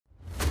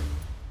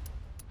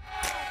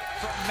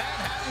from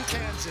Manhattan,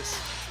 Kansas.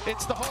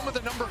 It's the home of the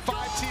number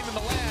 5 team in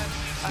the land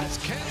as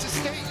Kansas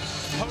State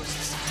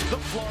hosts the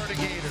Florida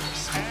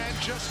Gators. And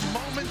just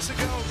moments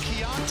ago,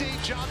 Keontae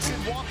Johnson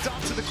walked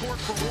onto the court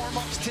for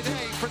warm-ups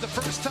today. For the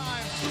first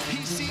time,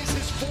 he sees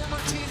his former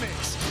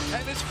teammates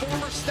and his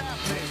former staff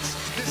mates.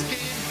 This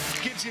game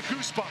gives you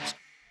goosebumps.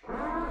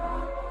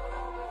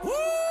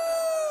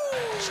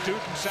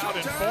 Students out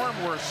in form.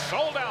 We're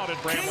sold out at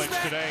Bramlage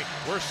today.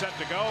 We're set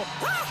to go.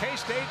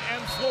 K-State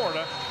and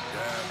Florida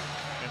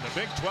in the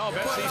Big 12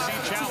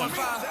 SEC Challenge.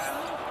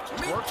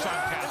 Works on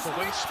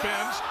Castleton,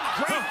 spins,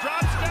 great drop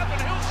step,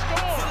 and he'll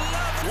score.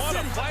 What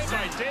a play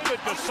by David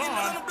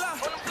Gasson.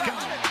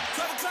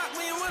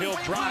 He'll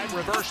drive,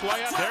 reverse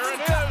layup. There it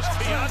is.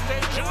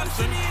 Keontae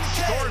Johnson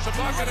scores a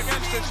bucket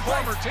against his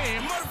former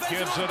team.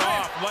 Gives it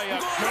off.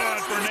 Layup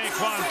good for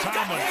Naquan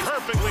Tomlin.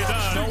 Perfectly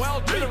done.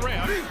 Noel to the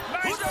rim.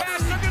 Nice pass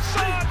to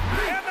Gasson.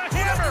 And the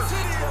hammer.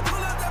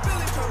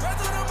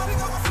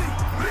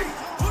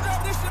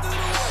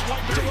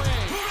 Swiped away.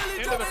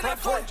 Into the front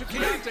court to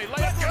Keontae.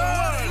 Layup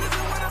good.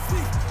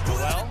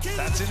 Well,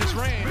 that's in his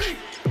range.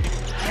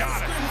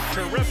 Got it.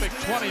 Terrific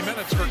 20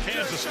 minutes for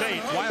Kansas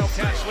State.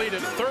 Wildcats lead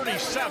at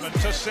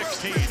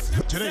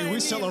 37-16. Today we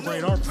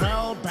celebrate our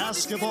proud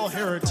basketball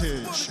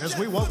heritage as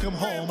we welcome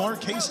home our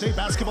K-State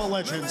basketball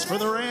legends for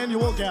their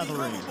annual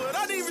gathering.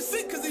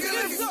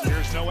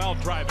 Here's Noel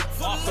driving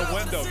off the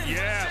window.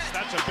 Yes,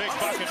 that's a big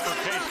bucket for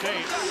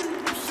K-State.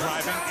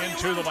 Driving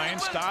into the lane,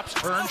 stops,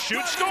 turns,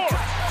 shoots, score.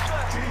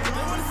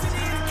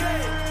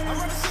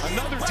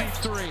 Another deep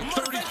three.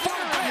 35 on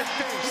your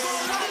face.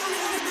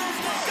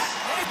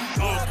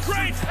 Oh,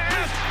 great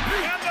pass!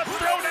 And the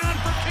throwdown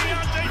for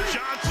Keontae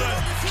Johnson.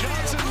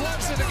 Johnson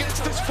loves it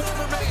against his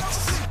former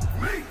mates.